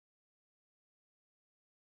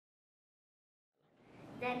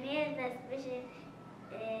Dannielle, the special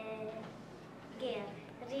girl.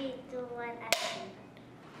 3, 2, 1, action.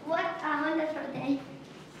 What a wonderful day.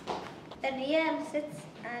 Dannielle sits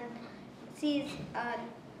and sees an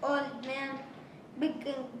old man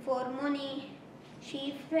begging for money.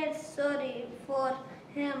 She feels sorry for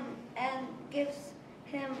him and gives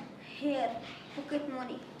him her pocket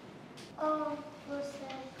money. Oh, poor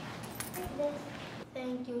son.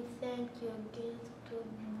 Thank you, God to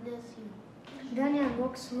bless you. Dannielle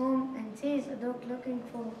walks home and sees a dog looking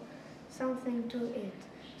for something to eat.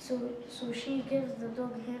 So she gives the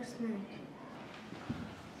dog her snack.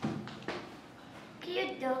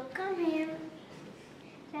 Cute dog, come here.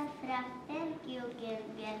 Ruff, thank you, girl.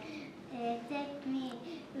 Take me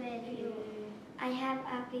with you. I have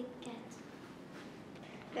a big cat.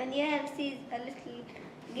 Dannielle sees a little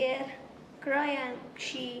girl crying.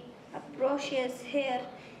 She approaches her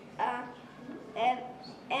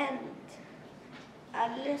and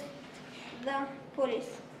alerts the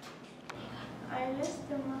police. I lost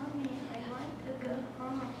the mommy. I want to go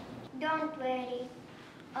home. Don't worry.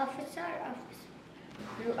 Officer.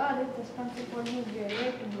 You are responsible for your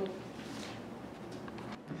way to go.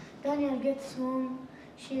 Dannielle gets home.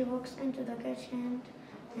 She walks into the kitchen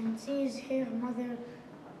and sees her mother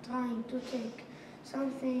trying to take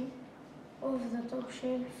something off the top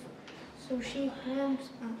shelf. So she climbs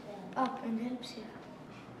up and helps her.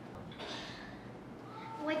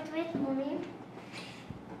 Wait, mommy.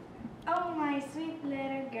 Oh, my sweet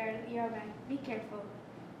little girl, you're right. Be careful.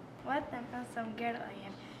 What an awesome girl I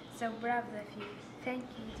am. So proud of you. Thank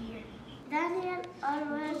you, dear. Dannielle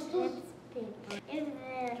always helps people. If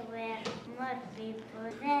there were more people,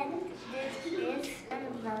 then this is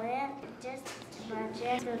the way just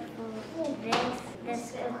budget to raise this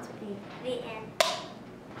could be. The end.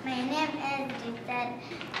 My name is Rita,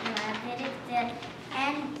 my director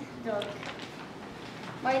and dog.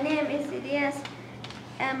 My name is Elias.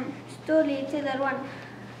 I'm storyteller 1.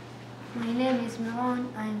 My name is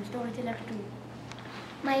Miron. I am storyteller 2.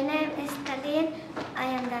 My name is Khalil. I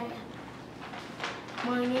am Dannielle.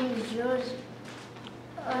 My name is George.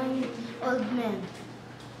 I'm old man.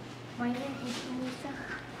 My name is Musa.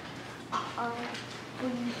 I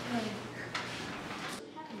am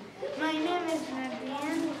My name is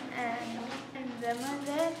Nadine, and I'm the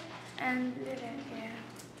mother and little